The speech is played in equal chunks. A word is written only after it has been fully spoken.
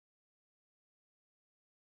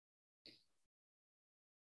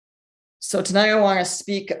So tonight I want to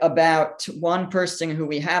speak about one person who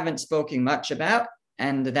we haven't spoken much about,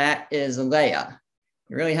 and that is Leah.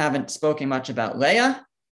 We really haven't spoken much about Leah,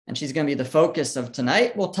 and she's going to be the focus of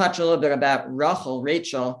tonight. We'll touch a little bit about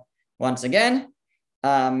Rachel once again,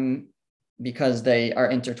 because they are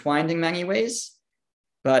intertwined in many ways,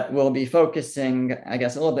 but we'll be focusing, I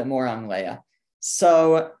guess, a little bit more on Leah.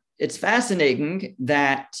 So it's fascinating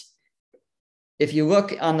that if you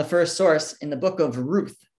look on the first source in the book of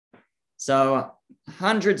Ruth, so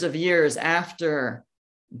hundreds of years after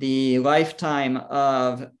the lifetime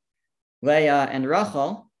of Leah and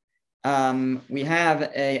Rachel, we have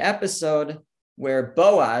an episode where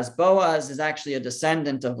Boaz is actually a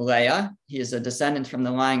descendant of Leah. He is a descendant from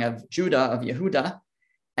the line of Judah, of Yehuda.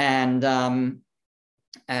 And we're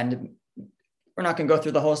not going to go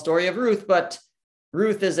through the whole story of Ruth, but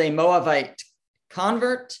Ruth is a Moabite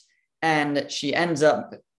convert, and she ends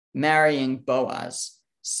up marrying Boaz.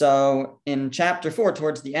 So in chapter 4,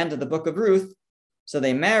 towards the end of the book of Ruth, so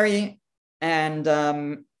they marry, and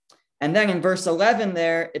then in verse 11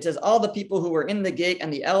 there, it says, all the people who were in the gate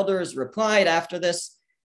and the elders replied after this,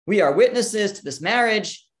 we are witnesses to this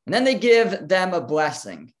marriage. And then they give them a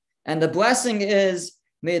blessing. And the blessing is,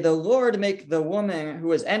 may the Lord make the woman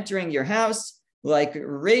who is entering your house like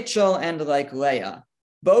Rachel and like Leah,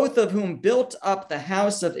 both of whom built up the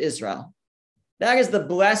house of Israel. That is the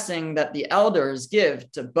blessing that the elders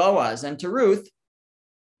give to Boaz and to Ruth.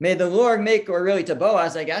 May the Lord make, or really to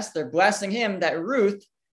Boaz, I guess, they're blessing him that Ruth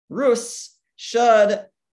should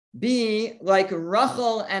be like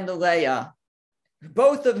Rachel and Leah,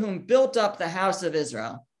 both of whom built up the house of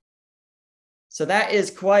Israel. So that is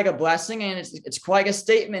quite a blessing, and it's quite a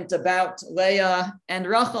statement about Leah and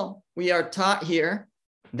Rachel. We are taught here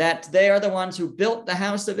that they are the ones who built the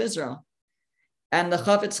house of Israel. And the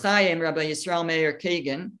Chafetz Chaim, Rabbi Yisrael Meir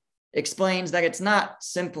Kagan, explains that it's not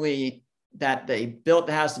simply that they built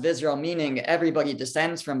the house of Israel, meaning everybody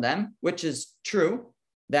descends from them, which is true,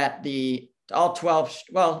 that all 12,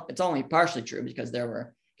 well, it's only partially true because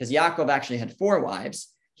Yaakov actually had 4 wives.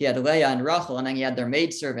 He had Leah and Rachel, and then he had their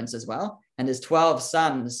maidservants as well. And his 12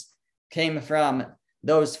 sons came from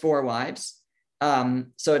those 4 wives.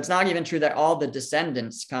 So it's not even true that all the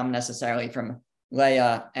descendants come necessarily from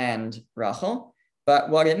Leah and Rachel.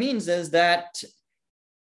 But what it means is that,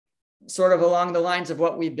 sort of along the lines of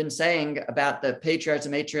what we've been saying about the patriarchs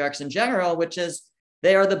and matriarchs in general, which is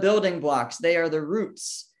they are the building blocks, they are the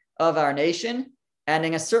roots of our nation. And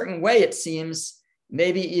in a certain way, it seems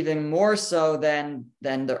maybe even more so than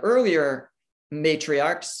the earlier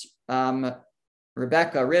matriarchs,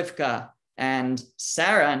 Rebecca, Rivka, and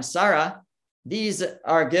Sarah. These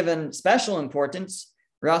are given special importance,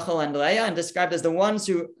 Rachel and Leah, and described as the ones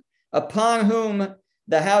upon whom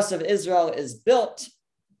the house of Israel is built.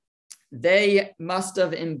 They must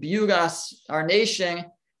have imbued us, our nation,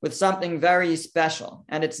 with something very special.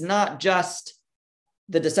 And it's not just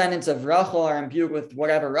the descendants of Rachel are imbued with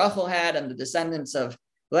whatever Rachel had, and the descendants of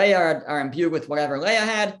Leah are imbued with whatever Leah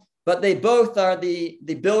had, but they both are the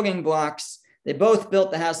building blocks. They both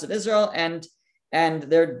built the house of Israel, and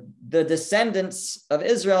they're the descendants of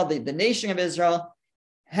Israel, the nation of Israel,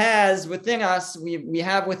 has within us, we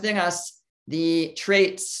have within us the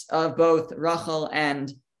traits of both Rachel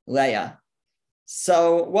and Leah.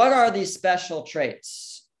 So what are these special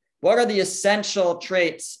traits? What are the essential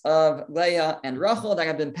traits of Leah and Rachel that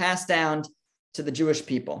have been passed down to the Jewish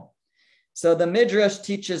people? So the Midrash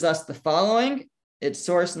teaches us the following. It's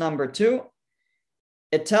source number 2.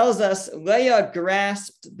 It tells us Leah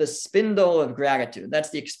grasped the spindle of gratitude. That's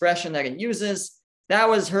the expression that it uses. That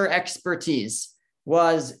was her expertise,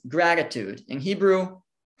 was gratitude. In Hebrew,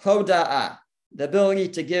 hoda'ah, the ability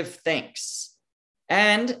to give thanks.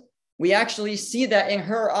 And we actually see that in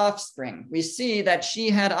her offspring. We see that she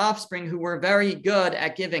had offspring who were very good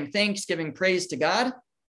at giving thanks, giving praise to God.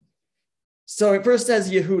 So it first says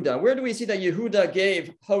Yehuda. Where do we see that Yehuda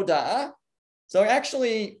gave hoda'ah? So it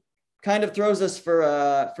actually kind of throws us for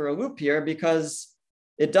a loop here, because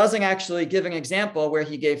it doesn't actually give an example where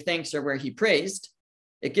he gave thanks or where he praised.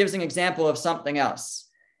 It gives an example of something else.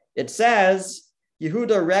 It says,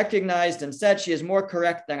 Yehuda recognized and said, she is more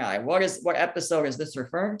correct than I. What episode is this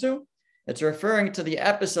referring to? It's referring to the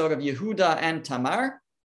episode of Yehuda and Tamar.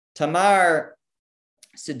 Tamar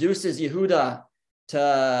seduces Yehuda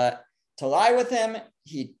to lie with him.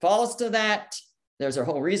 He falls to that. There's a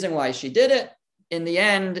whole reason why she did it. In the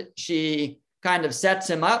end, she kind of sets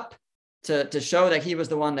him up to show that he was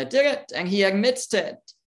the one that did it, and he admits to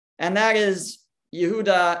it. And that is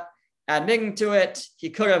Yehuda admitting to it. He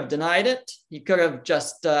could have denied it. He could have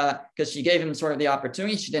just, because she gave him sort of the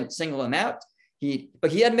opportunity, she didn't single him out.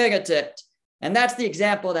 But he admitted to it. And that's the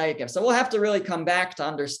example that he gives. So we'll have to really come back to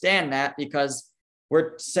understand that, because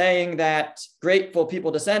we're saying that grateful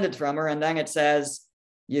people descended from her, and then it says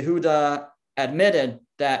Yehuda admitted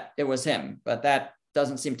that it was him, but that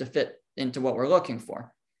doesn't seem to fit into what we're looking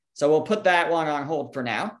for. So we'll put that one on hold for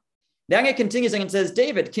now. Then it continues and it says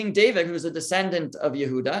David, King David, who's a descendant of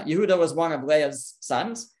Yehuda. Yehuda was one of Leah's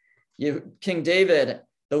sons. King David,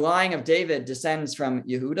 the line of David descends from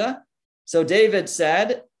Yehuda. So David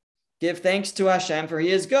said, give thanks to Hashem, for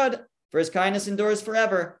he is good, for his kindness endures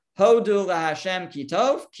forever. Hodu la Hashem ki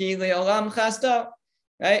tov, ki le'olam chasto.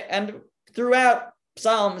 Right? And throughout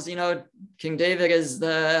Psalms, King David is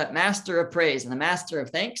the master of praise and the master of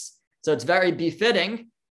thanks. So it's very befitting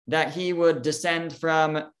that he would descend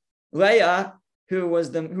from Leah,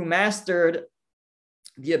 who mastered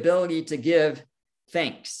the ability to give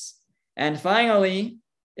thanks. And finally,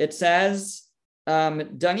 it says,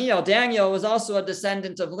 Daniel was also a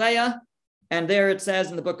descendant of Leah. And there it says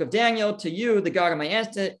in the book of Daniel, to you, the God of my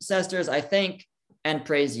ancestors, I thank and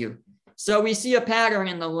praise you. So we see a pattern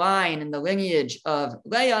in the line, in the lineage of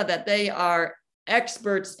Leah, that they are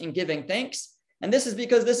experts in giving thanks. And this is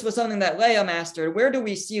because this was something that Leah mastered. Where do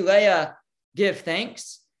we see Leah give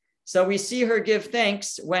thanks? So we see her give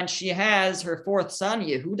thanks when she has her fourth son,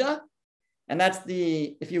 Yehuda. And that's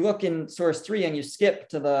if you look in source 3 and you skip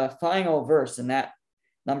to the final verse in that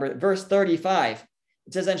number, verse 35,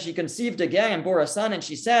 it says, and she conceived again and bore a son, and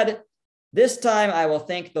she said, this time I will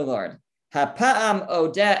thank the Lord. Hapa'am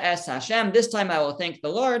odeh es Hashem, this time I will thank the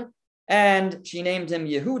Lord. And she named him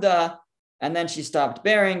Yehuda, and then she stopped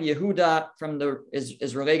bearing. Yehuda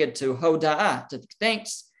is related to hoda'ah, to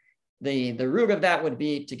thanks. The root of that would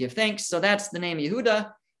be to give thanks. So that's the name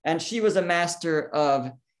Yehuda. And she was a master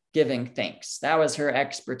of giving thanks. That was her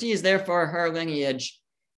expertise. Therefore, her lineage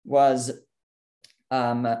was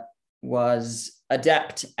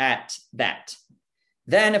adept at that.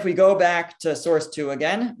 Then if we go back to source 2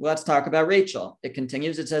 again, let's talk about Rachel. It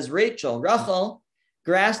continues. It says, Rachel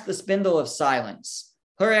grasped the spindle of silence.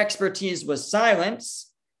 Her expertise was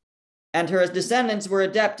silence, and her descendants were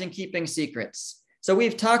adept in keeping secrets. So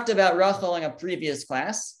we've talked about Rachel in a previous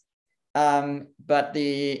class, but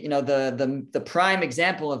the prime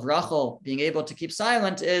example of Rachel being able to keep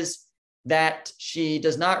silent is that she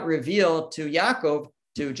does not reveal to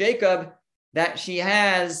Jacob, that she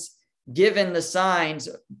has given the signs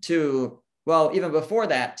to, even before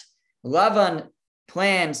that, Lavan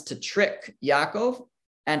plans to trick Yaakov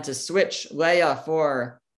and to switch Leah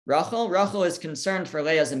for Rachel. Rachel is concerned for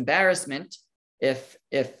Leah's embarrassment if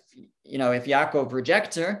Yaakov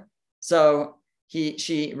rejects her. So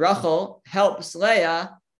Rachel helps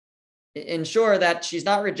Leah ensure that she's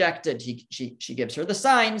not rejected. She gives her the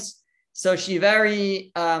signs. So she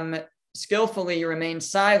very skillfully remains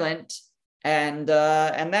silent, and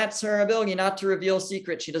that's her ability not to reveal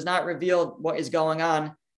secrets. She does not reveal what is going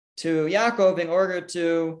on to Yaakov in order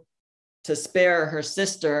to spare her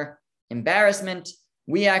sister embarrassment.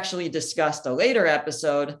 We actually discussed a later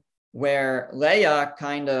episode where Leah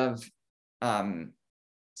kind of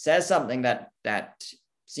says something that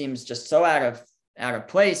seems just so out of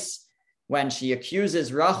place when she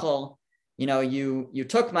accuses Rachel, you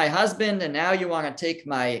took my husband and now you want to take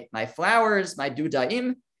my flowers, my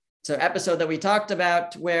dudaim. So episode that we talked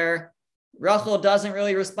about where Rachel doesn't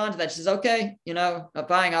really respond to that. She says, okay,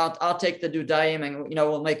 fine, I'll take the dudaim and,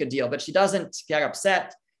 we'll make a deal. But she doesn't get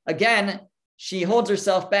upset. Again, she holds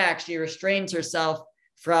herself back. She restrains herself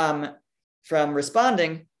from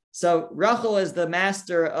responding. So Rachel is the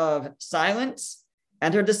master of silence,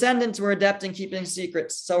 and her descendants were adept in keeping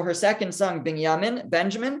secrets. So her second son,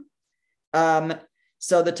 Benjamin.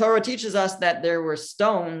 So the Torah teaches us that there were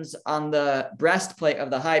stones on the breastplate of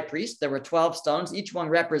the high priest. There were 12 stones. Each one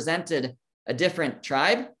represented a different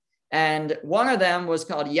tribe. And one of them was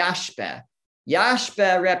called Yashpeh.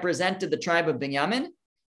 Yashpeh represented the tribe of Benjamin.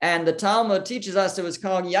 And the Talmud teaches us it was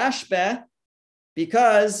called Yashpeh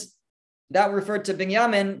because that referred to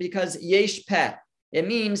Benjamin because Yesh Peh. It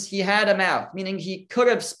means he had a mouth, meaning he could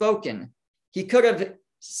have spoken. He could have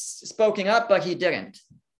spoken up, but he didn't.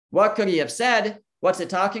 What could he have said? What's it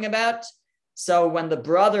talking about? So when the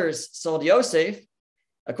brothers sold Yosef,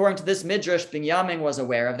 according to this midrash, Benjamin was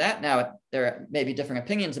aware of that. Now, there may be different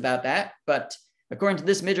opinions about that, but according to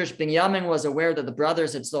this midrash, Benjamin was aware that the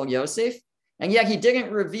brothers had sold Yosef, and yet he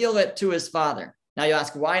didn't reveal it to his father. Now you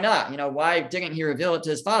ask, why not? Why didn't he reveal it to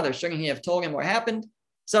his father? Shouldn't he have told him what happened?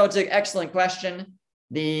 So it's an excellent question.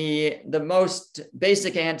 The most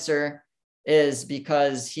basic answer is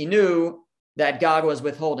because he knew that God was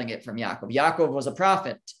withholding it from Yaakov. Yaakov was a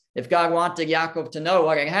prophet. If God wanted Yaakov to know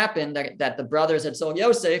what had happened, that the brothers had sold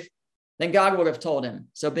Yosef, then God would have told him.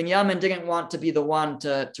 So Binyamin didn't want to be the one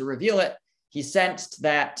to reveal it. He sensed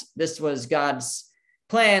that this was God's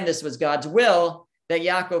plan, this was God's will, that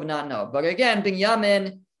Yaakov not know. But again,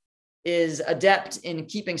 Binyamin is adept in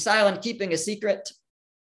keeping silent, keeping a secret.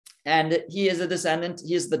 And he is a descendant,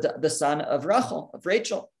 he is the son of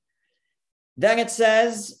Rachel. Then it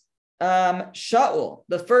says, Shaul,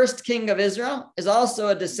 the first king of Israel, is also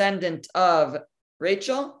a descendant of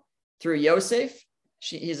Rachel through Yosef.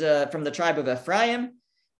 He's from the tribe of Ephraim.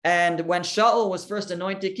 And when Shaul was first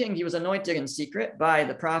anointed king, he was anointed in secret by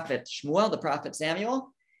the prophet Shmuel, the prophet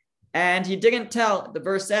Samuel. And he didn't tell, the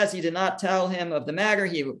verse says he did not tell him of the matter.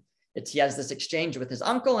 He has this exchange with his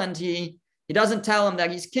uncle, and he doesn't tell him that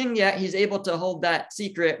he's king yet. He's able to hold that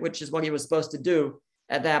secret, which is what he was supposed to do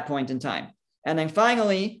at that point in time. And then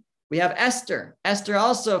finally, we have Esther. Esther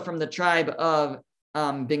also from the tribe of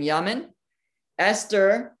Binyamin.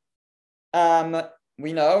 Esther,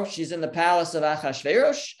 we know she's in the palace of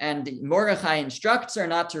Achashverosh, and Mordechai instructs her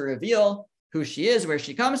not to reveal who she is, where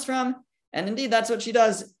she comes from. And indeed, that's what she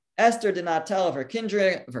does. Esther did not tell of her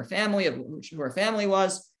kindred, of her family, of who her family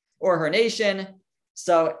was, or her nation.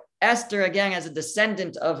 So Esther, again, as a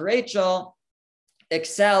descendant of Rachel,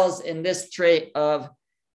 excels in this trait of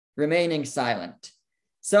remaining silent.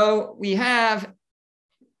 So we have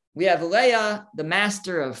Leah, the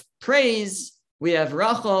master of praise. We have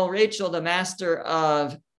Rachel, the master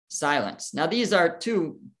of silence. Now, these are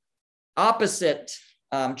two opposite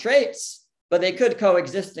traits, but they could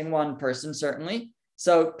coexist in one person, certainly.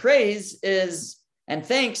 So praise is, and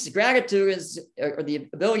thanks, gratitude is, or the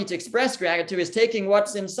ability to express gratitude is taking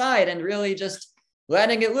what's inside and really just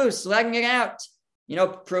letting it loose, letting it out.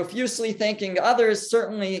 Profusely thanking others,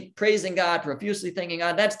 certainly praising God, profusely thanking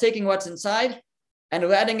God, that's taking what's inside and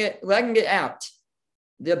letting it out.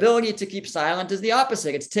 The ability to keep silent is the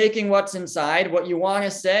opposite. It's taking what's inside, what you want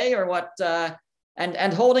to say, or what,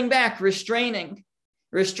 and holding back, restraining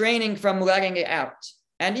from letting it out.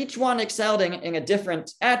 And each one excelled in a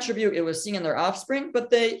different attribute. It was seen in their offspring,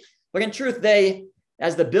 but in truth, they,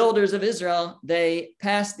 as the builders of Israel, they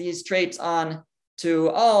passed these traits on to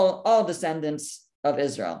all descendants of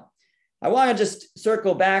Israel. I want to just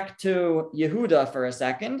circle back to Yehuda for a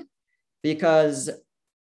second, because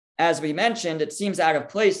as we mentioned, it seems out of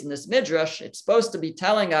place in this midrash. It's supposed to be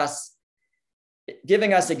giving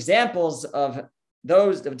us examples of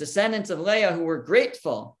those descendants of Leah who were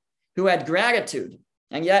grateful, who had gratitude.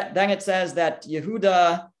 And yet then it says that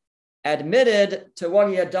Yehuda admitted to what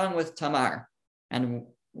he had done with Tamar. And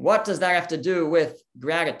what does that have to do with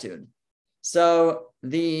gratitude? So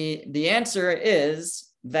the answer is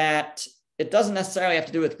that it doesn't necessarily have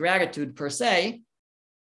to do with gratitude per se,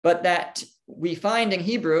 but that we find in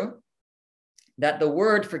Hebrew that the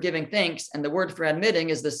word for giving thanks and the word for admitting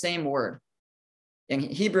is the same word. In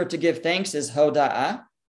Hebrew, to give thanks is hoda'ah,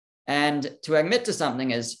 and to admit to something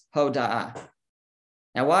is hoda'ah.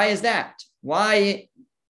 Now, why is that? Why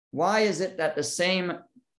is it that the same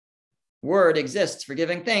word exists for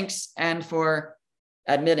giving thanks and for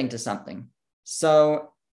admitting to something?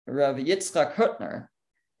 So Rav Yitzchak Hutner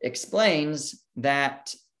explains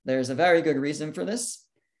that there's a very good reason for this.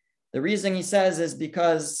 The reason he says is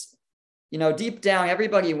because, deep down,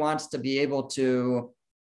 everybody wants to be able to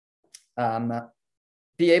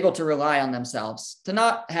rely on themselves, to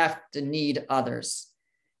not have to need others.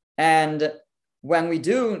 And when we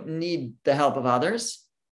do need the help of others,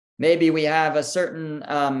 maybe we have a certain,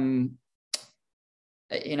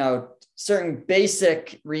 certain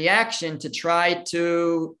basic reaction to try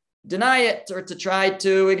to deny it or to try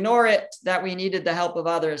to ignore it, that we needed the help of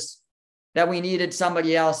others, that we needed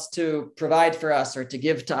somebody else to provide for us or to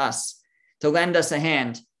give to us, to lend us a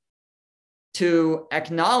hand. To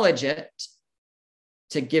acknowledge it,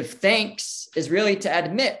 to give thanks, is really to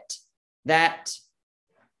admit that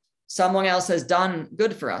someone else has done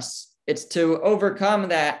good for us. It's to overcome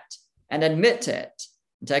that and admit to it,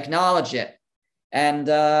 to acknowledge it, and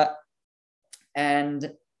that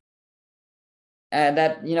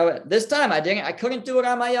this time I couldn't do it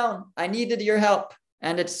on my own. I needed your help,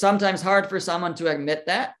 and it's sometimes hard for someone to admit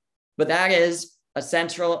that, but that is a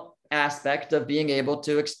central aspect of being able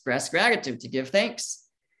to express gratitude, to give thanks,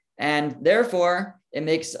 and therefore it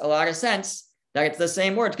makes a lot of sense that it's the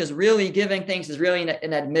same word, because really giving thanks is really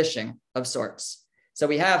an admission of sorts. So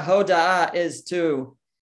we have hoda'ah is to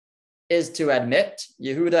admit.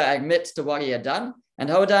 Yehuda admits to what he had done, and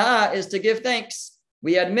hoda'ah is to give thanks.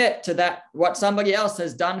 We admit to that what somebody else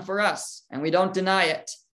has done for us, and we don't deny it.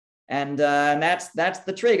 And that's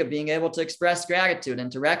the trait of being able to express gratitude and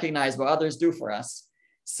to recognize what others do for us.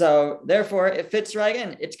 So therefore, it fits right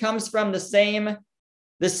in. It comes from the same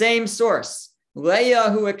source. Leah,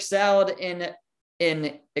 who excelled in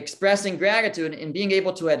expressing gratitude, in being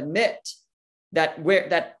able to admit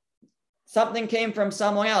that something came from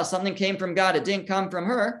someone else, something came from God, it didn't come from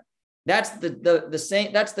her. That's the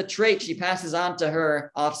same. That's the trait she passes on to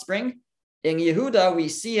her offspring. In Yehuda, we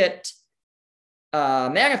see it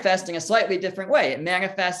manifesting a slightly different way. It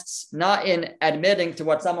manifests not in admitting to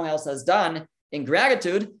what someone else has done in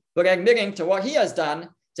gratitude, but admitting to what he has done,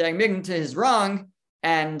 to admitting to his wrong,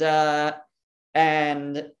 but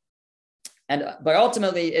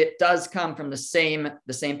ultimately it does come from the same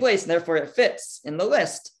place, and therefore it fits in the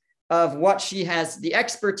list of what she has, the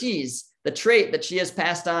expertise, the trait that she has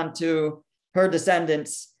passed on to her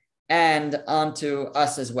descendants and onto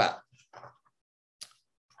us as well.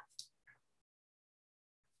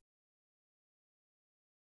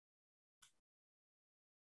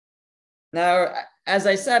 Now, as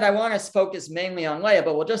I said, I want to focus mainly on Leah,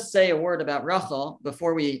 but we'll just say a word about Rachel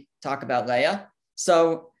before we talk about Leah.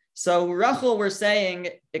 So Rachel, we're saying,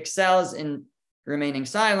 excels in remaining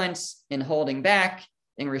silent, in holding back,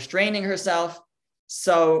 in restraining herself.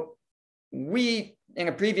 So we, in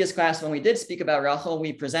a previous class, when we did speak about Rachel,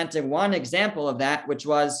 we presented one example of that, which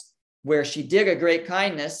was where she did a great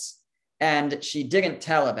kindness and she didn't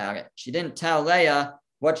tell about it. She didn't tell Leah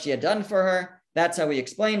what she had done for her. That's how we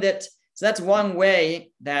explained it. So that's one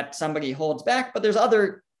way that somebody holds back, but there's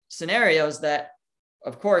other scenarios that,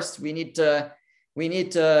 of course, we need to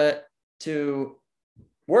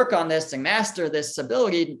work on this and master this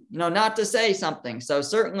ability, not to say something. So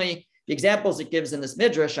certainly the examples it gives in this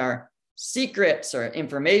midrash are secrets or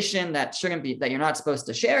information that you're not supposed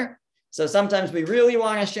to share. So sometimes we really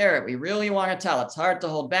want to share it. We really want to tell. It's hard to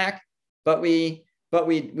hold back, but we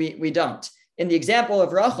don't. In the example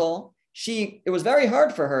of Rachel, it was very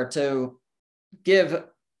hard for her to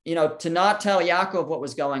to not tell Yaakov what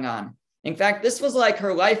was going on. In fact, this was like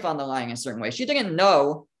her life on the line in a certain way. She didn't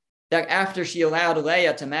know that after she allowed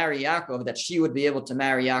Leah to marry Yaakov, that she would be able to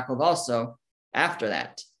marry Yaakov also after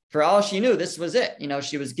that. For all she knew, this was it.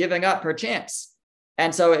 She was giving up her chance.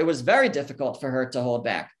 And so it was very difficult for her to hold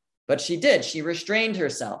back. But she did. She restrained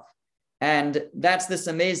herself. And that's this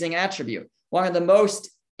amazing attribute. One of the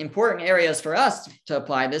most important areas for us to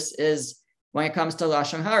apply this is when it comes to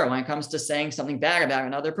lashon hara, when it comes to saying something bad about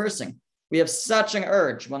another person. We have such an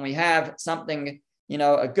urge when we have something,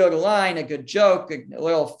 a good line, a good joke, a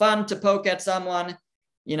little fun to poke at someone,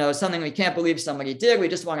 something we can't believe somebody did. We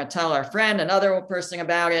just want to tell our friend, another person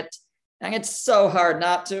about it. And it's so hard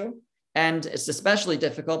not to. And it's especially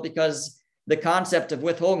difficult because the concept of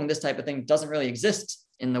withholding this type of thing doesn't really exist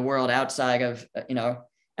in the world outside of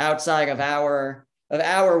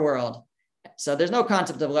our world. So there's no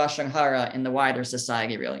concept of lashon hara in the wider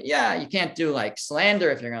society, really. Yeah, you can't do like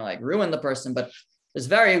slander if you're going to ruin the person, but there's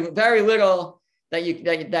very, very little that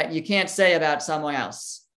you can't say about someone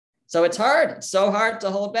else. So it's hard. It's so hard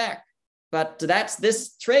to hold back. But that's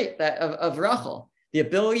this trait of Rachel, the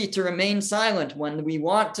ability to remain silent when we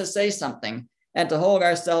want to say something and to hold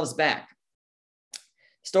ourselves back.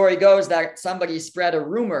 Story goes that somebody spread a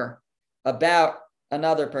rumor about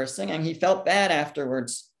another person and he felt bad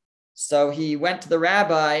afterwards. So he went to the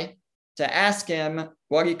rabbi to ask him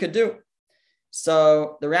what he could do.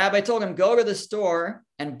 So the rabbi told him, go to the store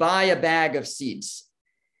and buy a bag of seeds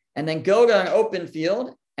and then go to an open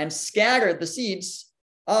field and scatter the seeds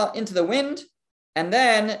into the wind and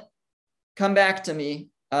then come back to me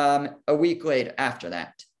a week later after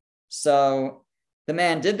that. So the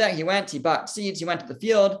man did that. He bought seeds, he went to the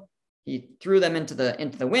field, he threw them into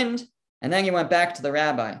the wind, and then he went back to the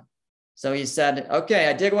rabbi. So he said, okay,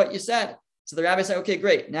 I did what you said. So the rabbi said, okay,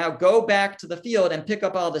 great. Now go back to the field and pick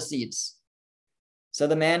up all the seeds. So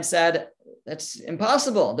the man said, that's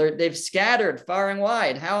impossible. They've scattered far and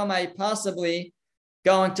wide. How am I possibly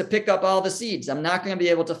going to pick up all the seeds? I'm not going to be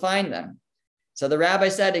able to find them. So the rabbi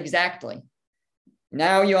said, exactly.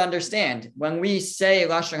 Now you understand. When we say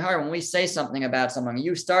lashon hara, when we say something about someone,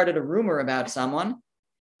 you started a rumor about someone.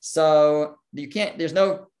 So there's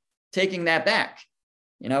no taking that back.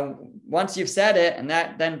 Once you've said it and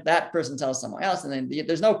then that person tells someone else, and then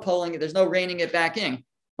there's no pulling it, there's no reining it back in.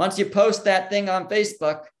 Once you post that thing on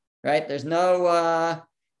Facebook, right, there's no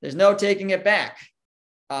taking it back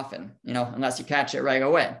often, unless you catch it right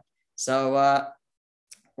away. So,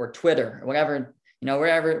 or Twitter, or whatever,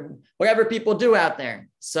 whatever people do out there.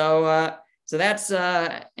 So that's,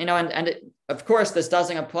 of course, this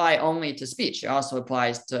doesn't apply only to speech. It also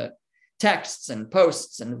applies to texts and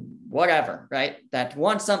posts and whatever, right? That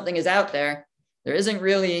once something is out there, we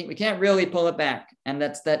can't really pull it back. And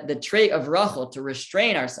that's the trait of Rachel, to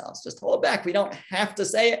restrain ourselves, just hold back. We don't have to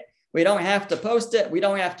say it. We don't have to post it. We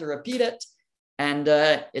don't have to repeat it. and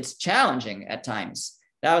it's challenging at times.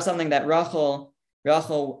 That was something that Rachel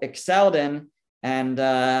excelled in, and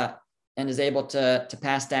is able to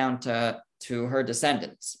pass down to her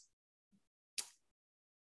descendants.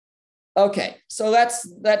 Okay, so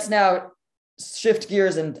let's now shift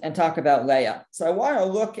gears and talk about Leah. So I want to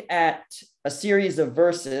look at a series of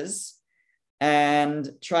verses and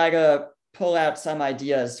try to pull out some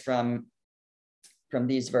ideas from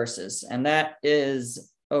these verses. And that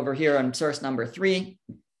is over here on source number 3.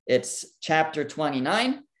 It's chapter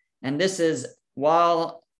 29. And this is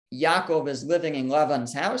while Yaakov is living in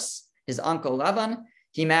Lavan's house, his uncle Lavan,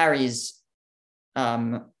 he marries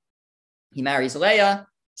Leah.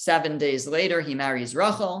 7 days later, he marries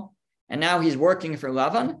Rachel. And now he's working for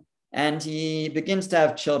Lavan, and he begins to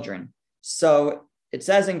have children. So it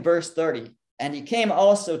says in verse 30, and he came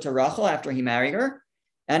also to Rachel after he married her,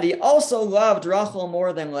 and he also loved Rachel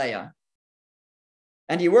more than Leah.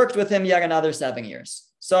 And he worked with him yet another 7 years.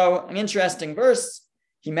 So an interesting verse,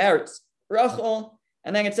 he marries Rachel,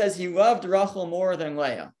 and then it says he loved Rachel more than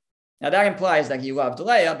Leah. Now that implies that he loved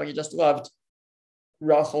Leah, but he just loved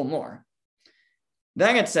Rachel more.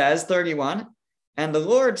 Then it says, 31, and the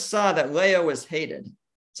Lord saw that Leah was hated,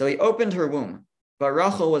 so he opened her womb, but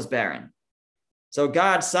Rachel was barren. So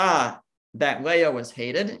God saw that Leah was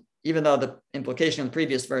hated, even though the implication in the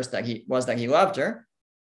previous verse that he loved her,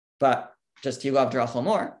 but just he loved Rachel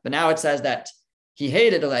more. But now it says that he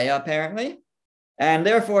hated Leah, apparently, and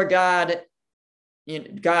therefore God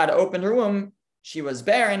opened her womb. She was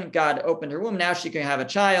barren. God opened her womb. Now she can have a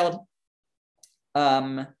child.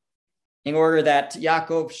 In order that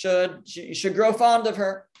Yaakov should grow fond of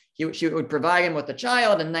her. She would provide him with a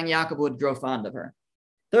child, and then Yaakov would grow fond of her.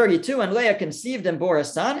 32, and Leah conceived and bore a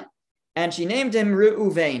son, and she named him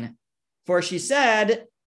Reuven. For she said,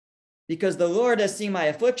 because the Lord has seen my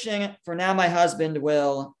affliction, for now my husband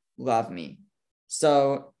will love me.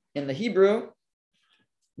 So in the Hebrew,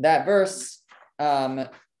 that verse, in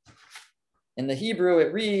the Hebrew,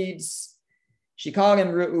 it reads, she called him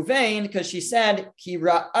Reuven because she said, Ki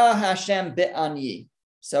ra'ah Hashem be'ani.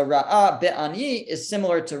 So ra'ah be'ani is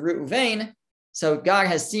similar to Reuven. So God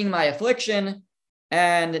has seen my affliction,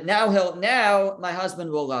 and now my husband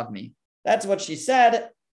will love me. That's what she said.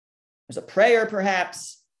 It was a prayer,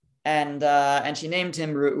 perhaps, and she named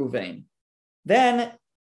him Reuven. Then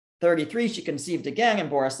 33, she conceived again and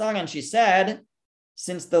bore a son, and she said,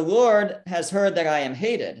 since the Lord has heard that I am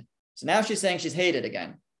hated. So now she's saying she's hated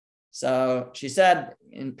again. So she said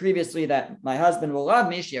previously that my husband will love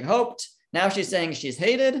me. She had hoped. Now she's saying she's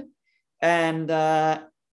hated. And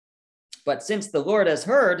but since the Lord has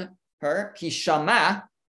heard her, he Shama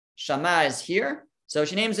is here. So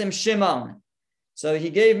she names him Shimon. So he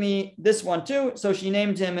gave me this one too. So she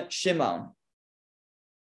named him Shimon.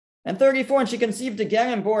 And 34, and she conceived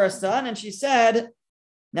again and bore a son. And she said,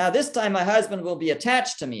 now this time my husband will be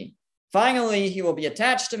attached to me. Finally, he will be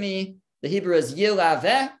attached to me. The Hebrew is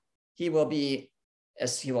Yilaveh. He will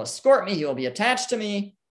escort me. He will be attached to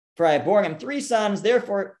me. For I bore him 3 sons.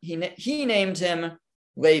 Therefore, he named him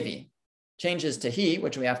Levi. Changes to he,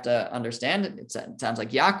 which we have to understand. It sounds like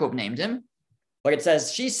Yaakov named him. But it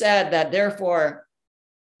says, she said that therefore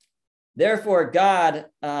God,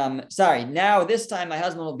 now this time my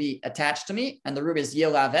husband will be attached to me. And the root is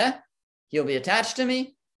Yilaveh. He'll be attached to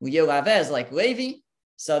me. Yilaveh is like Levi.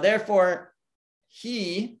 So therefore,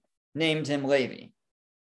 he named him Levi.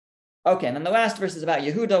 Okay, and then the last verse is about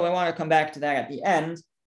Yehuda. We want to come back to that at the end,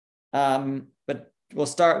 but we'll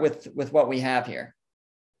start with what we have here.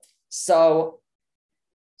 So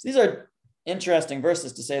these are interesting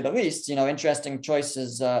verses, to say the least. Interesting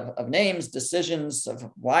choices of names, decisions of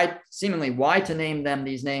why to name them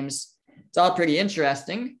these names. It's all pretty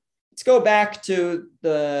interesting. Let's go back to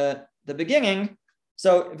the beginning.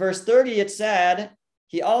 So verse 30, it said,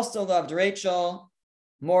 he also loved Rachel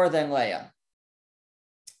more than Leah.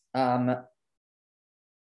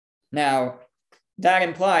 Now, that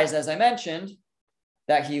implies, as I mentioned,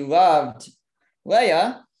 that he loved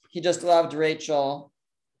Leah. He just loved Rachel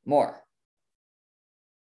more.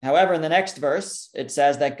 However, in the next verse, it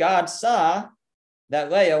says that God saw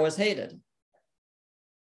that Leah was hated.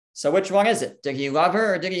 So which one is it? Did he love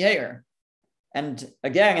her or did he hate her? And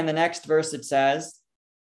again, in the next verse, it says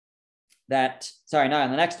that, sorry, not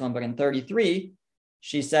in the next one, but in 33,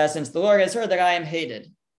 she says, since the Lord has heard that I am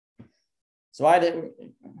hated. So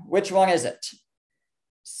which one is it?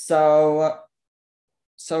 So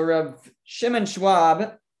Rav Shimon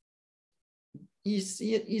Schwab, he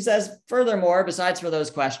says, furthermore, besides for those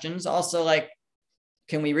questions, also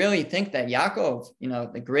can we really think that Yaakov,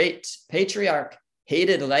 the great patriarch,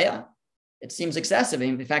 hated Leah? It seems excessive.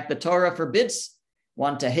 In fact, the Torah forbids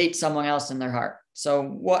want to hate someone else in their heart. So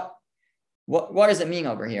what does it mean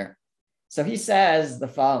over here? So he says the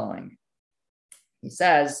following. He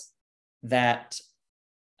says that,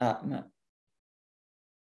 it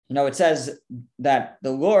says that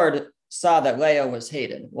the Lord saw that Leah was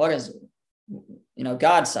hated. What is,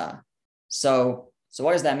 God saw. So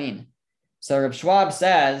what does that mean? So Reb Schwab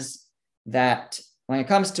says that when it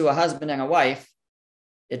comes to a husband and a wife,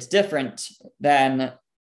 it's different than,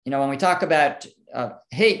 when we talk about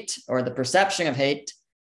hate or the perception of hate,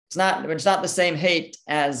 it's not the same hate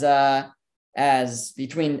as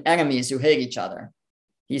between enemies who hate each other.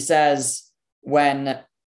 He says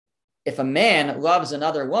if a man loves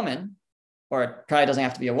another woman, or it probably doesn't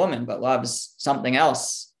have to be a woman, but loves something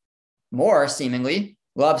else more, seemingly,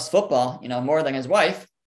 loves football, more than his wife,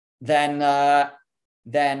 then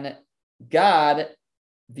God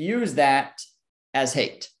views that as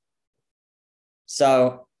hate.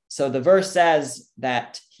 So the verse says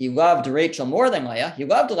that he loved Rachel more than Leah. He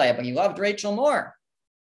loved Leah, but he loved Rachel more.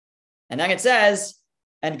 And then it says,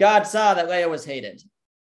 and God saw that Leah was hated.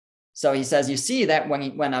 So he says, you see that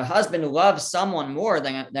when a husband loves someone more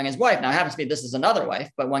than his wife, now it happens to be this is another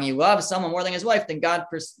wife, but when he loves someone more than his wife, then God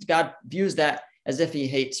views that as if he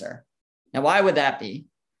hates her. Now, why would that be?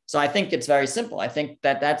 So I think it's very simple. I think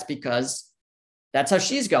that's because that's how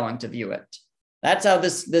she's going to view it. That's how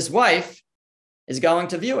this wife is going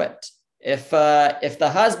to view it. If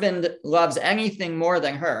the husband loves anything more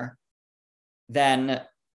than her, then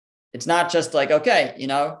it's not just like, okay,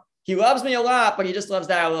 he loves me a lot, but he just loves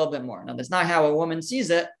that a little bit more. No, that's not how a woman sees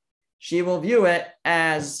it. She will view it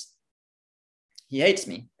as he hates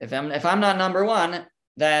me. If I'm not number one,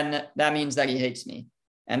 then that means that he hates me.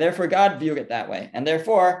 And therefore God viewed it that way. And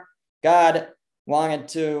therefore God wanted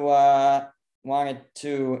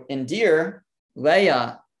to endear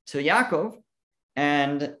Leah to Yaakov,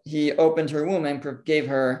 and he opened her womb and gave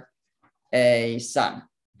her a son.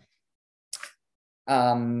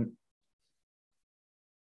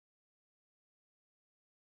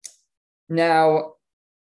 Now,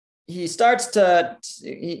 we start to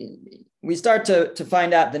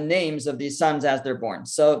find out the names of these sons as they're born.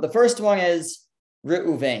 So the first one is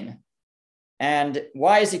Reuven. And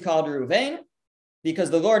why is he called Reuven?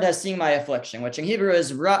 Because the Lord has seen my affliction, which in Hebrew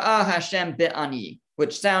is Ra'ah Hashem Be'ani,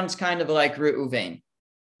 which sounds kind of like Reuven.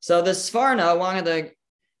 So the Sforno, one of the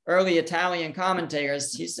early Italian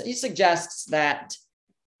commentators, he suggests that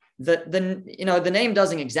the name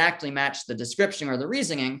doesn't exactly match the description or the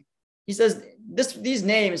reasoning. He says these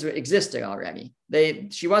names existed already.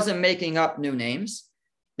 She wasn't making up new names.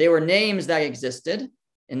 They were names that existed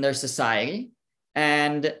in their society,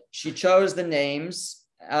 and she chose the names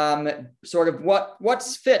sort of what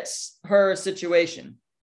fits her situation.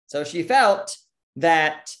 So she felt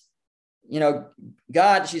that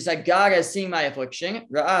God. She said God has seen my affliction.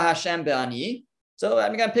 Ra'ah Hashem be'ani. So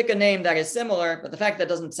I'm going to pick a name that is similar, but the fact that it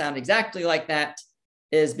doesn't sound exactly like that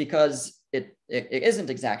is because it isn't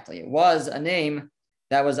exactly. It was a name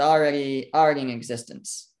that was already in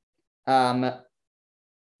existence. Now,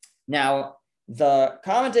 the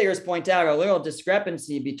commentators point out a little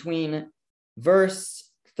discrepancy between verse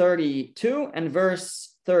 32 and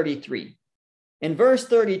verse 33. In verse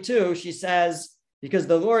 32, she says, because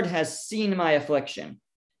the Lord has seen my affliction.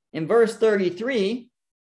 In verse 33,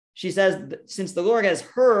 she says, since the Lord has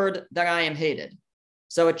heard that I am hated.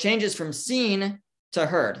 So it changes from seen to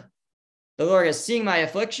heard. The Lord has seen my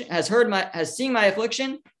affliction, has seen my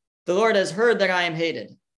affliction. The Lord has heard that I am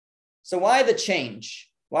hated. So why the change?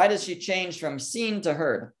 Why does she change from seen to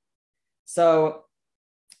heard? So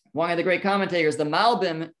one of the great commentators, the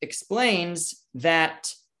Malbim, explains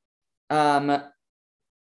that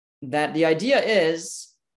that the idea is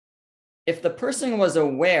if the person was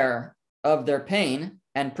aware of their pain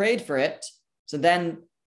and prayed for it, so then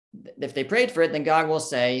if they prayed for it, then God will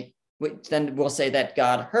say, that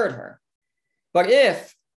God heard her. But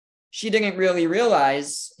if she didn't really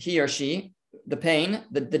realize, he or she, the pain,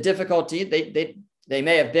 the difficulty, they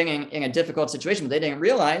may have been in a difficult situation, but they didn't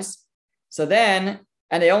realize. So then,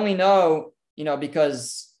 and they only know,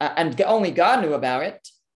 because, and only God knew about it.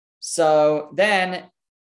 So then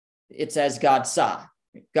it says God saw.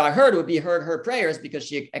 God heard would be heard her prayers because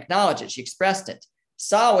she acknowledged it. She expressed it.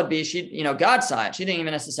 Saw would be, God saw it. She didn't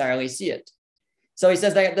even necessarily see it. So he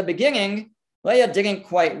says that at the beginning, Leah didn't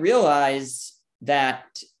quite realize that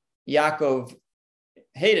Yaakov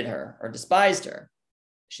hated her or despised her.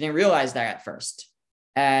 She didn't realize that at first.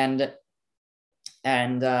 And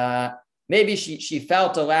maybe she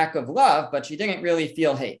felt a lack of love, but she didn't really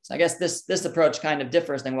feel hate. I guess this approach kind of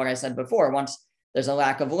differs than what I said before. Once there's a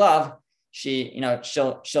lack of love,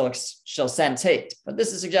 she'll sense hate. But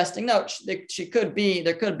this is suggesting no, there could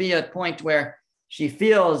be a point where she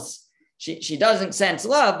feels she doesn't sense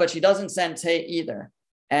love, but she doesn't sense hate either.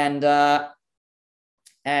 And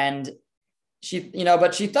she,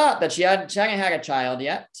 but she thought that she hadn't had a child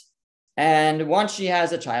yet. And once she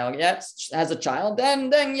has a child,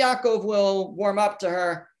 then Yaakov will warm up to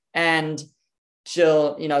her, and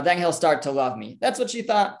then he'll start to love me. That's what she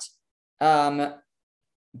thought.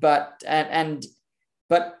 But that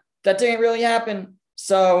didn't really happen.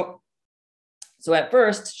 So at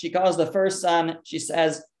first she calls the first son, she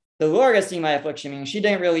says, the Lord has seen my affliction, meaning she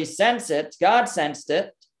didn't really sense it. God sensed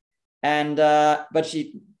it. And, but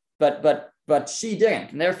she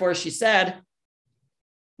didn't. And therefore she said,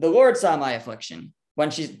 the Lord saw my affliction.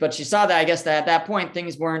 But she saw that, I guess, that at that point,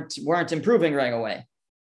 things weren't improving right away.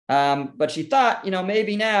 But she thought,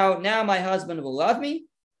 maybe now my husband will love me.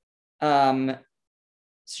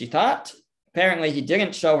 She thought. Apparently he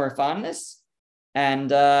didn't show her fondness. And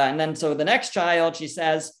then so the next child, she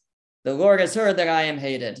says, the Lord has heard that I am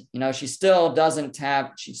hated. He still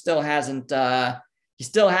hasn't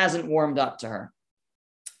warmed up to her.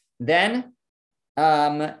 Then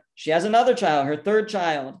she has another child, her third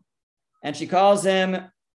child, and she calls him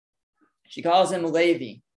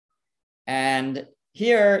Levi. And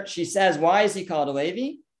here she says, why is he called a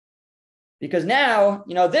Levi? Because now,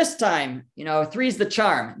 this time, three's the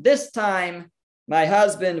charm. This time my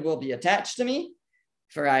husband will be attached to me,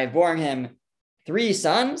 for I have borne him 3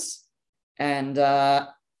 sons. And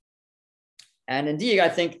indeed, I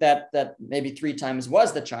think that maybe 3 times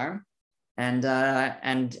was the charm. And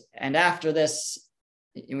after this,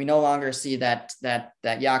 we no longer see that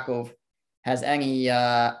Yaakov has any,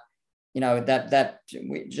 there's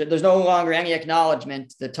no longer any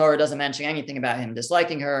acknowledgement. The Torah doesn't mention anything about him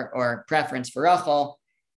disliking her or preference for Rachel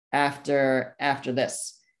after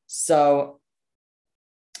this. So,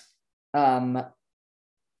 okay,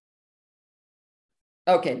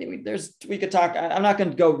 we could talk. I'm not going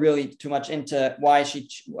to go really too much into why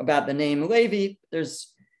about the name Levi.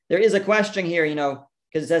 There is a question here,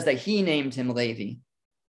 because it says that he named him Levi,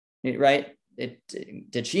 right?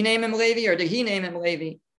 Did she name him Levi or did he name him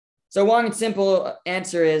Levi? So one simple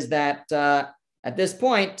answer is that at this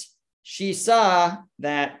point, she saw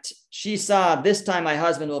this time my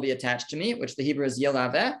husband will be attached to me, which the Hebrew is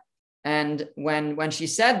Yelaveh. And when she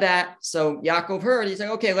said that, so Yaakov heard, he said,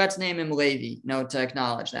 okay, let's name him Levi, to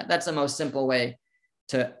acknowledge that. That's the most simple way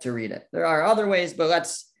to read it. There are other ways, but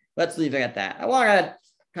let's leave it at that. I want to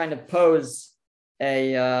kind of pose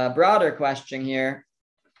a broader question here,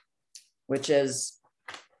 which is,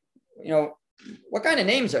 what kind of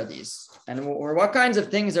names are these? Or what kinds of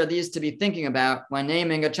things are these to be thinking about when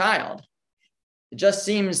naming a child? It just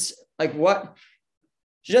seems like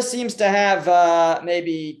she just seems to have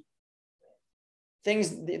maybe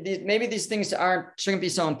things, maybe these things shouldn't be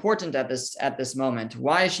so important at this moment.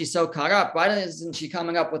 Why is she so caught up? Why isn't she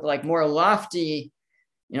coming up with like more lofty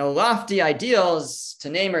ideals to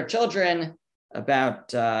name her children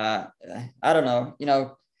about, I don't know,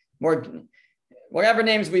 more, whatever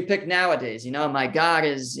names we pick nowadays, my God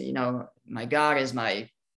is my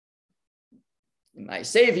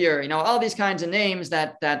savior, all these kinds of names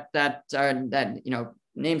that are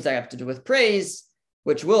names that have to do with praise,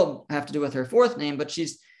 which will have to do with her fourth name. But she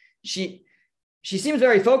seems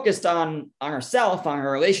very focused on herself, on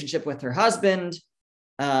her relationship with her husband.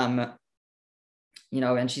 And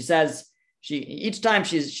she says, each time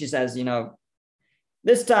she says,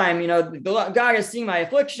 this time, God has seen my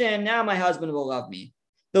affliction. Now my husband will love me.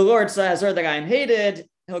 The Lord has heard that I am hated.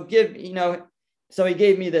 He'll give, so he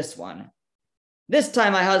gave me this one. This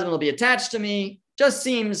time my husband will be attached to me. Just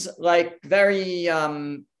seems like very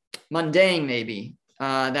mundane, maybe,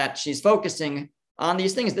 that she's focusing on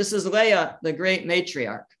these things. This is Leah, the great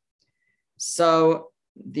matriarch. So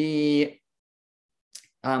the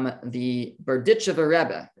Berditchev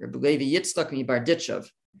Rebbe, or Levi Yitzchak Berditchev,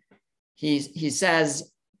 he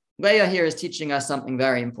says, Leah here is teaching us something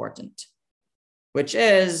very important, which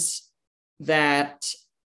is that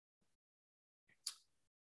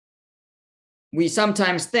we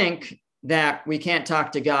sometimes think that we can't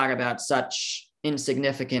talk to God about such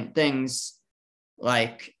insignificant things,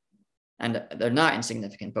 and they're not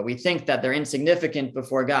insignificant, but we think that they're insignificant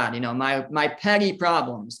before God. My petty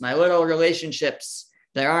problems, my little relationships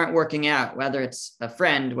that aren't working out, whether it's a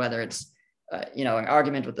friend, whether it's an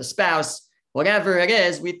argument with the spouse, whatever it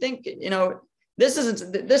is, we think, this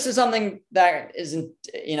is something that isn't,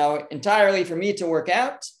 entirely for me to work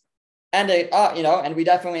out. And, and we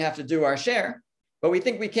definitely have to do our share, but we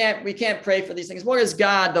think we can't pray for these things. What is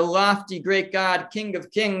God, the lofty, great God, King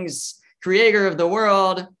of kings, creator of the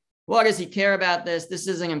world? What does he care about this? This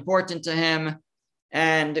isn't important to him.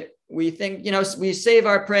 And we think, we save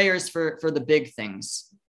our prayers for the big things.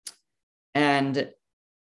 And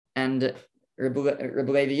Rebbe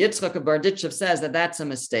Levi Yitzchak of Berditchev says that that's a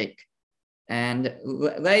mistake. And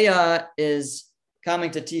Leah is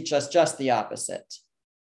coming to teach us just the opposite,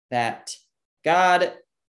 that God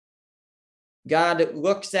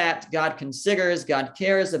looks at, God considers, God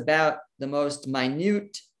cares about the most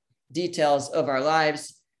minute details of our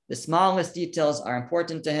lives. The smallest details are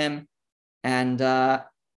important to him, and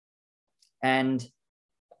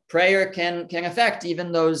prayer can affect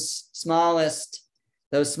even those smallest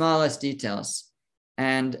details.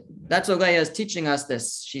 And that's what Leah is teaching us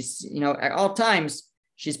this. She's, at all times,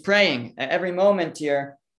 she's praying. At every moment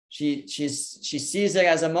here, she sees it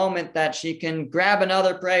as a moment that she can grab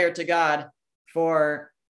another prayer to God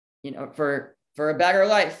for a better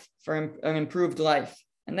life, for an improved life.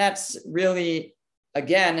 And that's really,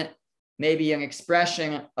 again, maybe an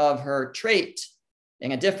expression of her trait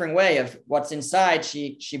in a different way of what's inside.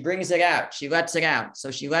 She brings it out. She lets it out. So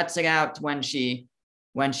she lets it out when she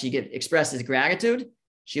expresses gratitude.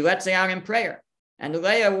 She lets it out in prayer. And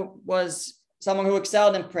Leah was someone who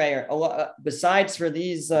excelled in prayer. Besides for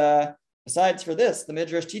this, the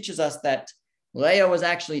Midrash teaches us that Leah was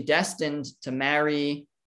actually destined to marry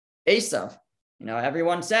Esav.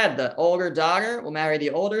 Everyone said the older daughter will marry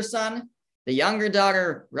the older son. The younger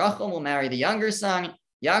daughter, Rachel, will marry the younger son,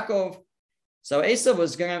 Yaakov. So Esav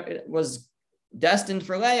was destined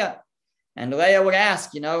for Leah. And Leah would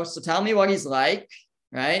ask, so tell me what he's like,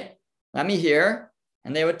 right? Let me hear.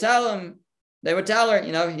 And they would tell her,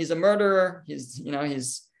 he's a murderer. He's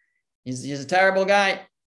a terrible guy.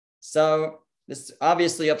 So this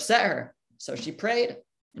obviously upset her. So she prayed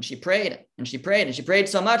and she prayed and she prayed and she prayed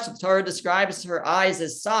so much that the Torah describes her eyes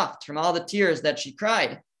as soft from all the tears that she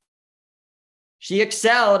cried. She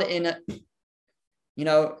excelled in,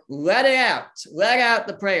 let out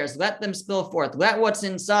the prayers, let them spill forth, let what's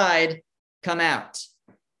inside come out.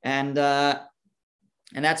 And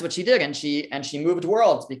that's what she did. And she moved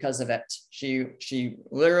worlds because of it. She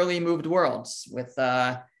literally moved worlds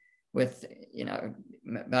by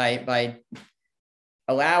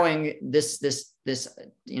allowing this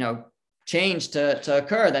change to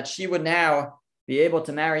occur, that she would now be able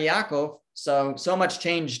to marry Yaakov. So much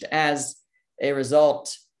changed as a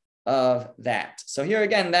result of that. So here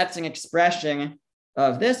again, that's an expression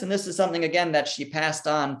of this. And this is something, again, that she passed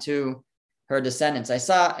on to her descendants. I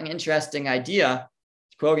saw an interesting idea,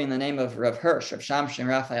 quoting the name of Rav Hirsch, Rav Shamshin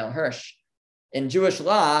Raphael Hirsch. In Jewish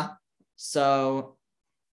law, so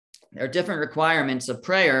there are different requirements of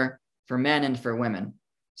prayer for men and for women.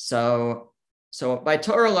 So by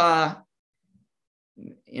Torah law,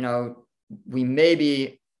 we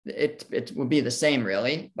maybe it would be the same,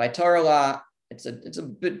 really. By Torah law, it's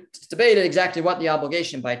debated exactly what the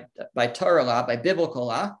obligation by Torah law, by biblical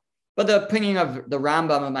law. But the opinion of the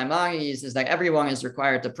Rambam of Maimonides is that everyone is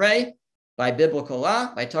required to pray by biblical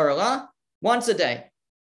law, by Torah law, once a day.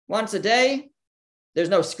 Once a day. There's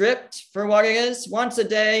no script for what it is. Once a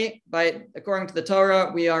day, according to the Torah,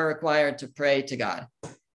 we are required to pray to God.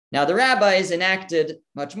 Now, the rabbis enacted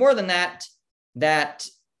much more than that, that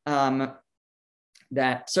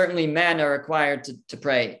certainly men are required to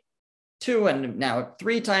pray 2 and now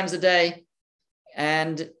 3 times a day.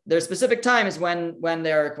 And there's specific times when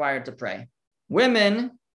they're required to pray.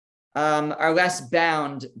 Women are less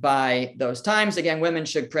bound by those times. Again, women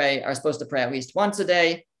are supposed to pray at least once a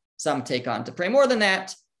day. Some take on to pray more than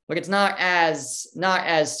that, but it's not as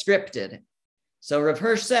scripted. So Rav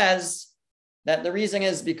Hirsch says that the reason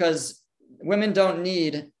is because women don't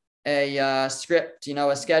need a script,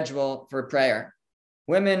 a schedule for prayer.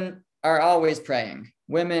 Women are always praying.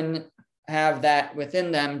 Women have that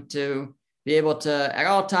within them to be able to, at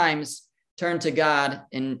all times, turn to God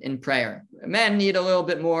in prayer. Men need a little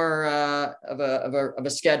bit more of a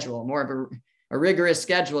schedule, more of a rigorous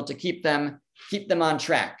schedule to keep them on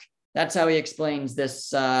track. That's how he explains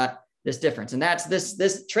this difference, and that's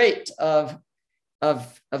this trait of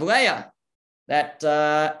Leah, that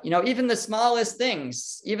even the smallest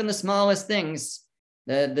things,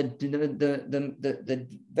 the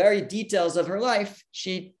very details of her life,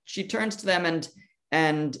 she turns to them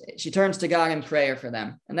and she turns to God in prayer for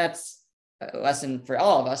them. And that's a lesson for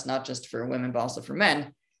all of us, not just for women, but also for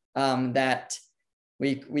men, that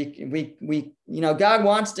we God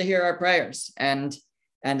wants to hear our prayers, and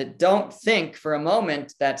don't think for a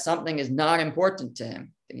moment that something is not important to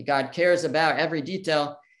him. God cares about every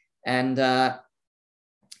detail, and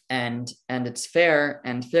it's fair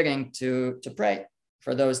and fitting to pray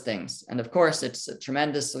for those things. And of course, it's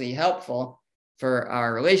tremendously helpful for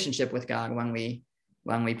our relationship with God when we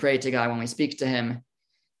when we pray to God, when we speak to him.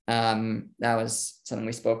 That was something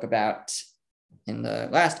we spoke about in the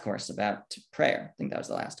last course about prayer. I think that was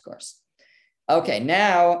the last course. Okay,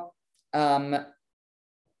 now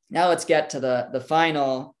let's get to the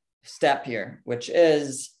final step here, which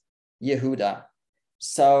is Yehuda.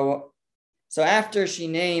 So after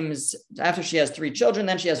she has 3 children,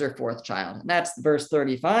 then she has her 4th child. And that's verse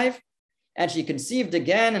 35. And she conceived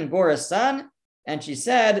again and bore a son. And she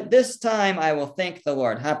said, this time I will thank the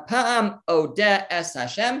Lord. Hapa'am odeh es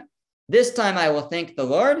Hashem. This time I will thank the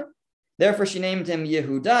Lord. Therefore she named him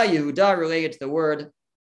Yehuda. Yehuda related to the word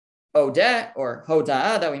odeh or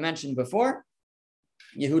hoda'ah that we mentioned before.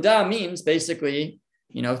 Yehuda means basically,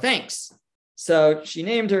 thanks. So she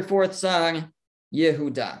named her 4th son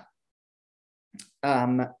Yehuda.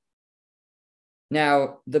 Now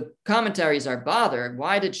the commentaries are bothered.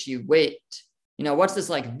 Why did she wait? What's this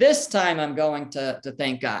like? This time I'm going to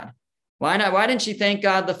thank God. Why not? Why didn't she thank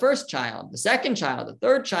God the 1st child, the 2nd child, the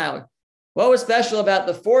 3rd child? What was special about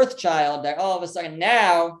the 4th child that all of a sudden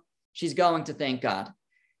now she's going to thank God?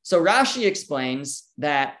 So Rashi explains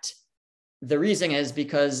that the reason is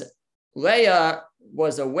because Leah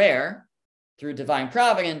was aware through divine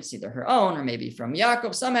providence, either her own or maybe from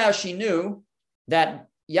Yaakov, somehow she knew that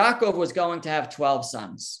Yaakov was going to have 12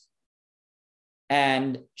 sons.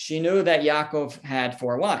 And she knew that Yaakov had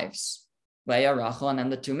 4 wives, Leah, Rachel, and then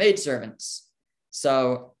the 2 maidservants.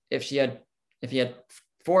 So if he had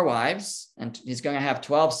 4 wives and he's going to have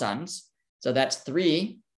 12 sons, so that's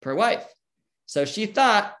 3 per wife. So she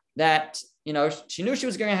thought that, she knew she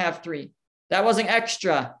was going to have 3. That wasn't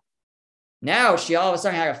extra. Now she all of a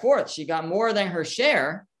sudden had a 4th. She got more than her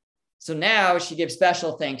share. So now she gives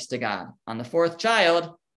special thanks to God on the 4th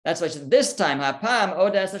child. That's why she said, this time, Hapam,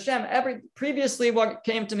 Odes Hashem, previously what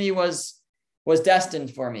came to me was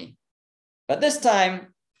destined for me. But this time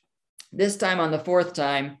on the 4th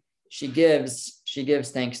time, she gives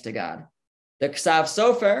thanks to God. The Ksav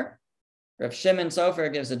Sofer, Rav Shimon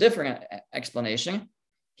Sofer gives a different explanation.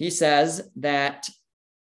 He says that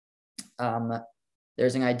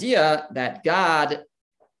there's an idea that God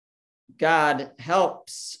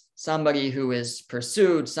helps somebody who is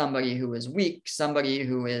pursued, somebody who is weak, somebody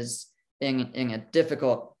who is in a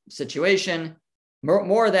difficult situation,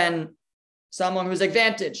 more than someone who's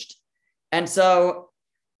advantaged. And so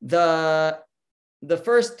the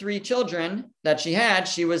first 3 children that she had,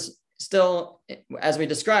 she was still, as we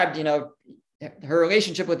described, her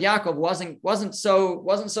relationship with Yaakov wasn't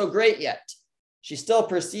so great yet. She still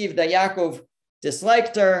perceived that Yaakov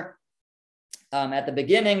disliked her. At the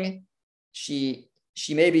beginning, she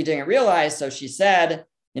maybe didn't realize, so she said,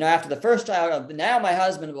 after the first child, now my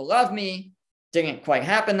husband will love me. Didn't quite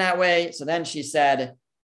happen that way. So then she said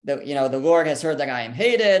that, the Lord has heard that I am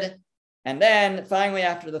hated. And then finally,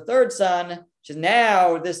 after the 3rd son, she says,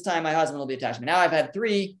 now this time my husband will be attached to me. Now I've had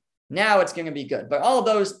 3. Now it's going to be good. But all of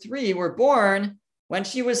those 3 were born when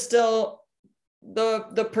she was still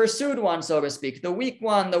the pursued one, so to speak, the weak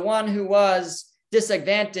one, the one who was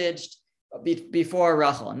disadvantaged before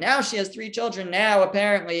Rachel. Now she has 3 children. Now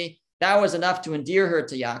apparently that was enough to endear her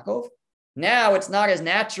to Yaakov. Now it's not as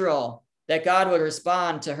natural that God would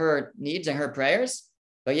respond to her needs and her prayers.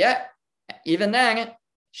 But yet, even then,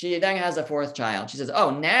 she then has a 4th child. She says,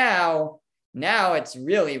 oh, now it's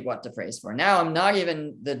really what to praise for. Now I'm not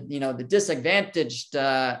even the disadvantaged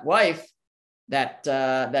wife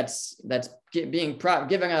that's being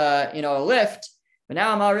given a lift. But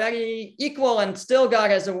now I'm already equal, and still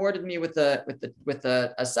God has awarded me with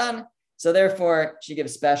a son. So therefore, she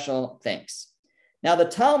gives special thanks. Now the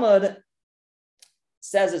Talmud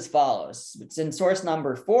says as follows. It's in source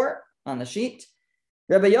number 4 on the sheet.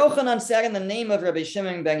 Rabbi Yochanan said in the name of Rabbi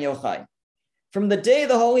Shimon ben Yochai, from the day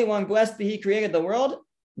the Holy One, blessed be He, created the world,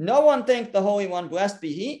 no one thanked the Holy One, blessed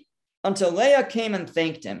be He, until Leah came and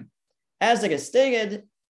thanked Him. As it is stated,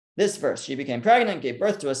 this verse, she became pregnant, gave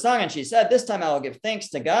birth to a son, and she said, this time I will give thanks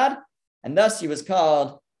to God. And thus he was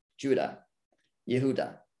called Judah,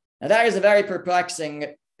 Yehuda. Now that is a very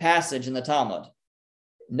perplexing passage in the Talmud.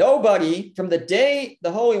 Nobody, from the day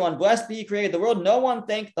the Holy One, blessed be He, created the world, no one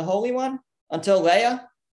thanked the Holy One until Leah?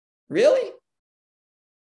 Really?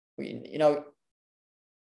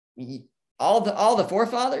 All the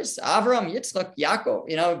forefathers, Avram, Yitzchak,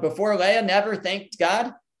 Yaakov, before Leah never thanked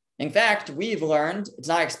God. In fact, we've learned, it's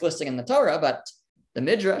not explicit in the Torah, but the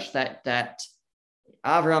Midrash that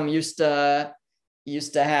Avram used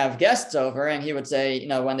to have guests over, and he would say,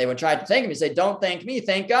 when they would try to thank him, he'd say, don't thank me,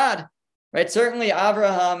 thank God. Right? Certainly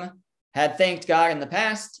Avraham had thanked God in the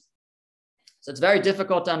past. So it's very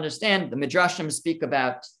difficult to understand. The Midrashim speak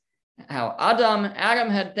about how Adam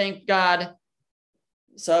had thanked God.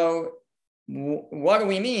 So what do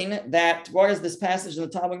we mean what does this passage in the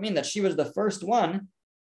Talmud mean that she was the first one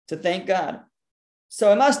to thank God?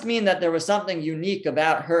 So it must mean that there was something unique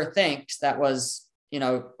about her thanks that was,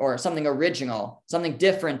 or something original, something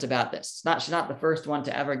different about this. She's not the first one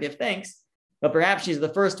to ever give thanks, but perhaps she's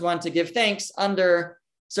the first one to give thanks under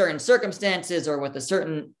certain circumstances or with a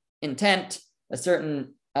certain intent, a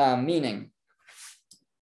certain meaning.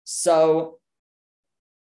 So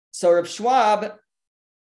Rav Schwab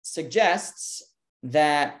suggests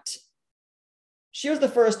that she was the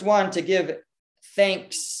first one to give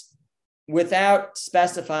thanks without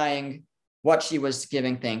specifying what she was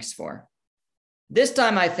giving thanks for. This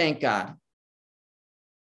time I thank God.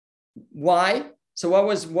 Why? So what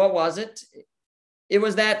was it? It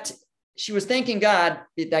was that she was thanking God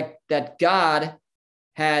that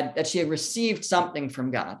she had received something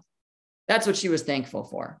from God. That's what she was thankful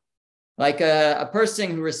for. Like a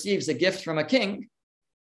person who receives a gift from a king.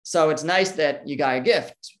 So it's nice that you got a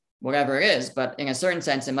gift, whatever it is, but in a certain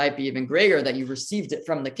sense, it might be even greater that you received it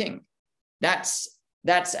from the king. That's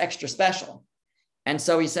extra special. And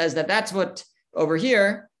so he says that's what over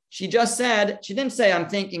here, she just said, she didn't say, I'm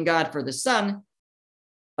thanking God for the son,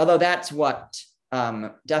 although that's what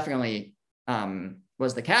definitely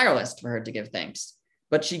was the catalyst for her to give thanks.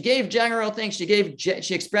 But she gave general thanks.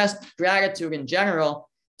 She expressed gratitude in general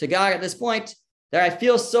to God at this point, that I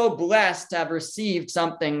feel so blessed to have received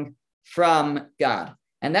something from God.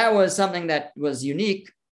 And that was something that was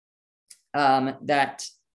unique, that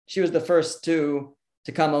she was the first to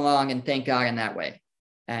come along and thank God in that way.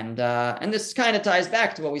 And this kind of ties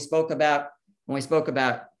back to what we spoke about when we spoke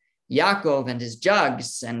about Yaakov and his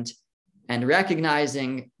jugs and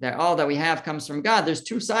recognizing that all that we have comes from God. There's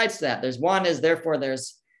two sides to that. There's one is therefore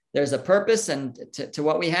there's a purpose and to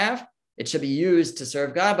what we have. It should be used to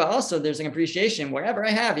serve God, but also there's an appreciation, whatever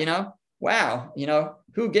I have, wow,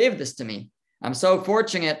 who gave this to me? I'm so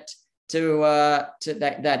fortunate to have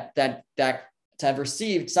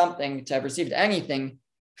received something, to have received anything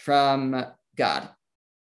from God.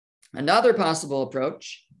 Another possible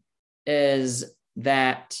approach is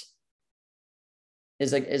again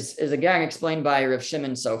explained by Rav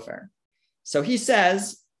Shimon Sofer. So he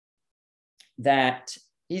says that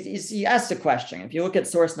he asks a question. If you look at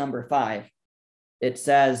source number 5, it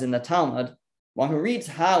says in the Talmud, one who reads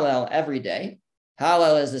Hallel every day.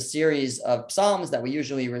 Hallel is a series of psalms that we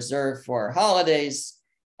usually reserve for holidays,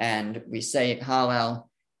 and we say Hallel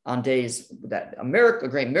on days that a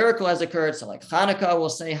great miracle has occurred. So like Hanukkah, we'll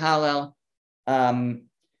say Hallel.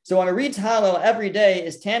 So one who reads Hallel every day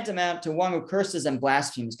is tantamount to one who curses and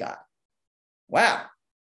blasphemes God. Wow,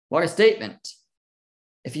 what a statement.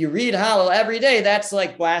 If you read Hallel every day, that's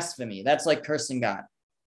like blasphemy. That's like cursing God.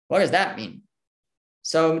 What does that mean?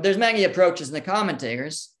 So there's many approaches in the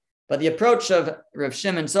commentators, but the approach of Rav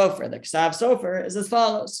Shimon Sofer, the Ksav Sofer, is as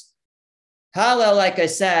follows. Hallel, like I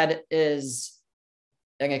said, is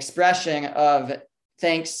an expression of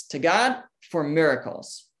thanks to God for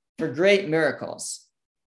miracles, for great miracles.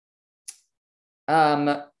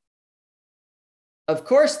 Of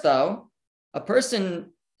course, though, a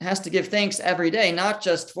person has to give thanks every day, not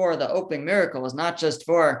just for the opening miracles, not just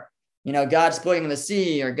for, God splitting the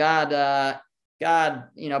sea or God,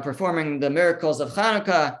 performing the miracles of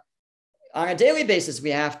Hanukkah. On a daily basis, we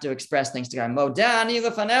have to express thanks to God. Modani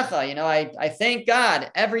lefanecha, I thank God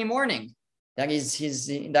every morning that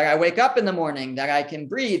that I wake up in the morning, that I can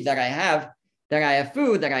breathe, that I have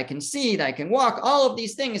food, that I can see, that I can walk. All of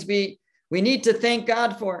these things we need to thank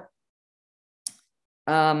God for.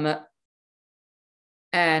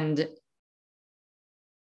 And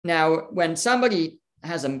now when somebody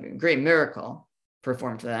has a great miracle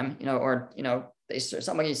performed to them,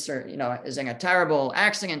 somebody is in a terrible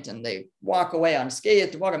accident and they walk away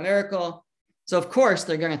unscathed, what a miracle. So of course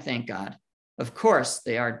they're going to thank God. Of course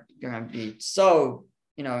they are going to be so,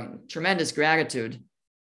 tremendous gratitude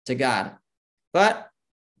to God. But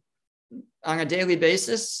on a daily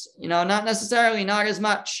basis, not necessarily, not as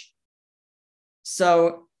much.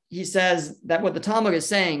 So he says that what the Talmud is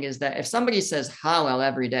saying is that if somebody says Hallel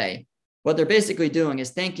every day, what they're basically doing is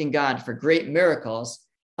thanking God for great miracles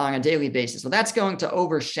on a daily basis. Well, that's going to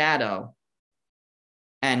overshadow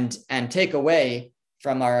and take away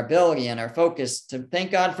from our ability and our focus to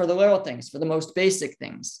thank God for the little things, for the most basic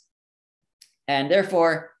things. And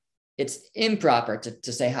therefore, it's improper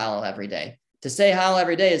to say Hallel every day. To say Hallel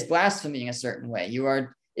every day is blasphemy in a certain way. You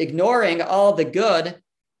are ignoring all the good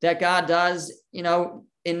that God does,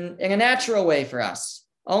 in a natural way for us.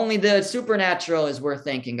 Only the supernatural is worth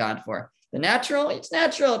thanking God for. The natural, it's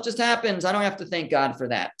natural. It just happens. I don't have to thank God for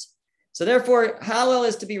that. So therefore, Hallel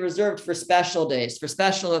is to be reserved for special days, for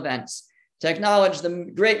special events, to acknowledge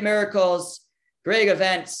the great miracles, great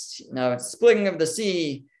events, splitting of the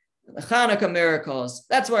sea, the Hanukkah miracles.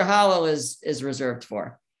 That's where Hallel is reserved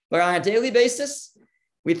for. But on a daily basis,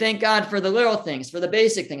 we thank God for the little things, for the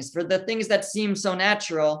basic things, for the things that seem so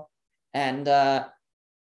natural, and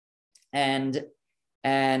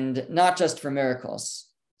not just for miracles.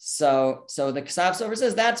 So the Ksav Sofer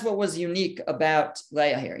says that's what was unique about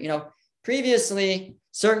Leah here. Previously,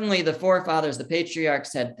 certainly the forefathers, the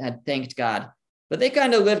patriarchs had thanked God, but they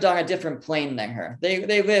kind of lived on a different plane than her.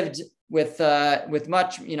 They lived with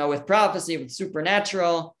much, with prophecy, with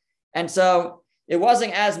supernatural. And so it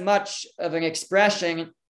wasn't as much of an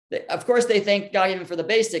expression. Of course, they thanked God even for the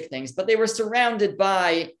basic things, but they were surrounded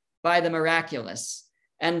by the miraculous.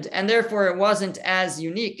 And therefore, it wasn't as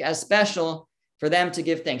unique, as special for them to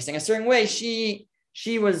give thanks. In a certain way, she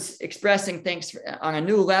was expressing thanks on a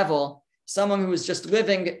new level, someone who was just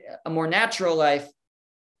living a more natural life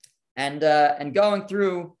and going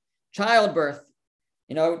through childbirth.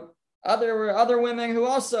 Other women who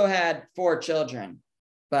also had 4 children,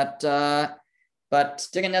 but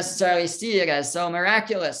didn't necessarily see it as so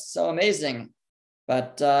miraculous, so amazing.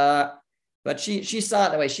 But she saw it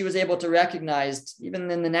that way. She was able to recognize, even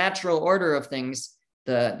in the natural order of things,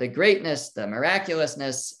 the greatness, the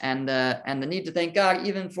miraculousness, and the need to thank God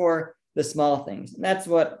even for the small things. And that's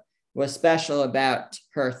what was special about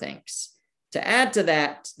her thanks. To add to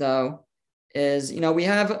that, though, is we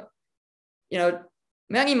have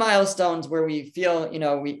many milestones where we feel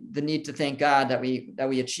the need to thank God that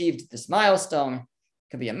we achieved this milestone. It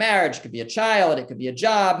could be a marriage, it could be a child, it could be a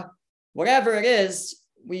job, whatever it is.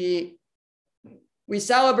 We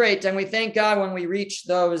celebrate and we thank God when we reach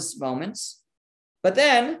those moments, but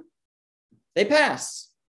then they pass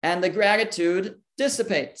and the gratitude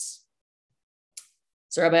dissipates.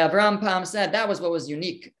 So Rabbi Avraham Pam said that was what was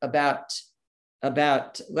unique about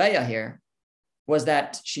Leah here, was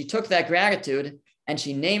that she took that gratitude and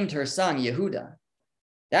she named her son Yehuda.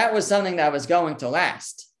 That was something that was going to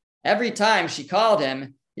last. Every time she called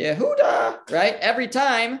him Yehuda, right? Every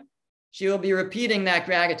time she will be repeating that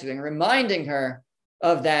gratitude and reminding her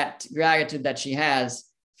of that gratitude that she has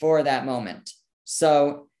for that moment.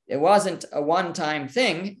 So it wasn't a one-time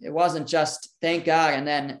thing. It wasn't just thank God and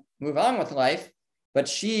then move on with life, but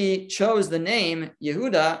she chose the name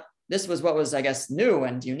Yehuda. This was what was, I guess, new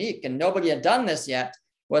and unique, and nobody had done this yet,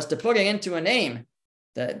 was to put it into a name,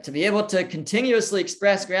 to be able to continuously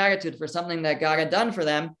express gratitude for something that God had done for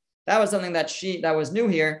them. That was something that was new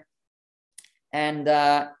here. And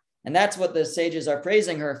that's what the sages are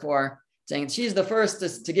praising her for, saying she's the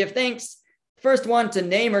first to give thanks, first one to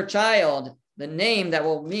name her child, the name that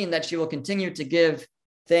will mean that she will continue to give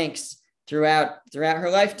thanks throughout her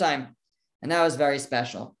lifetime. And that was very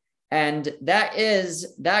special. And that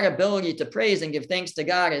ability to praise and give thanks to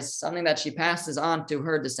God is something that she passes on to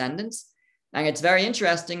her descendants. And it's very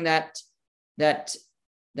interesting that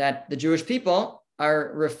the Jewish people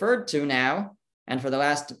are referred to now, and for the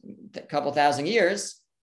last couple thousand years,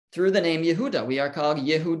 through the name Yehuda. We are called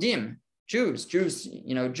Yehudim, Jews,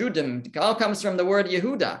 Judim. It all comes from the word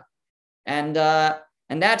Yehuda. And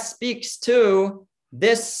that speaks to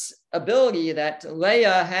this ability that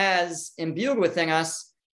Leah has imbued within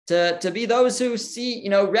us to be those who see,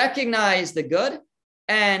 recognize the good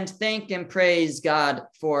and thank and praise God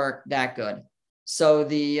for that good. So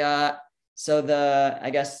to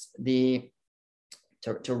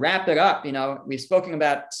wrap it up, we've spoken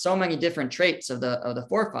about so many different traits of the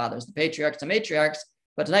forefathers, the patriarchs and matriarchs,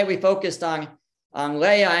 but tonight we focused on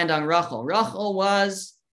Leah and on Rachel. Rachel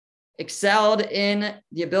was excelled in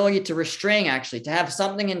the ability to restrain, actually, to have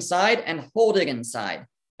something inside and hold it inside.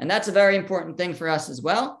 And that's a very important thing for us as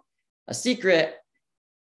well. A secret,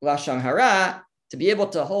 Lashon Hara, to be able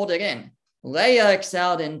to hold it in. Leah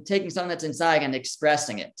excelled in taking something that's inside and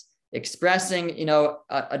expressing it. Expressing,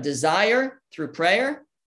 a desire through prayer,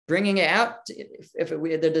 bringing it out if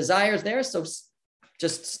the desire is there. So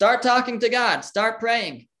just start talking to God, start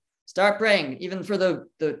praying, even for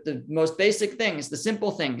the most basic things, the simple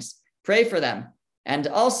things, pray for them. And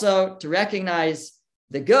also to recognize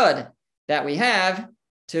the good that we have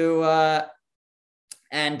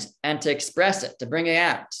and to express it, to bring it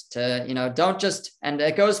out, don't just, and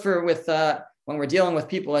it goes with when we're dealing with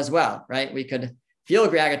people as well, right? We could feel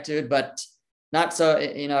gratitude, but not so,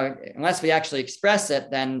 unless we actually express it,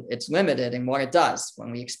 then it's limited in what it does.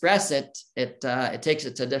 When we express it, it takes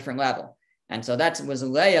it to a different level. And so that was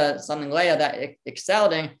Leah that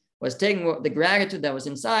excelled in, was taking the gratitude that was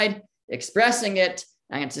inside, expressing it,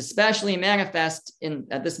 and it's especially manifest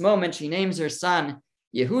at this moment. She names her son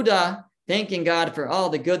Yehuda, thanking God for all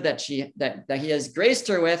the good that he has graced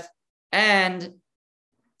her with, and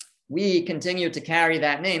we continue to carry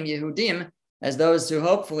that name, Yehudim, as those who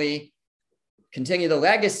hopefully continue the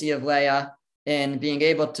legacy of Leah in being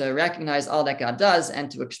able to recognize all that God does and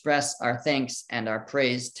to express our thanks and our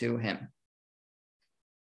praise to him.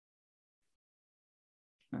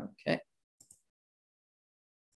 Okay.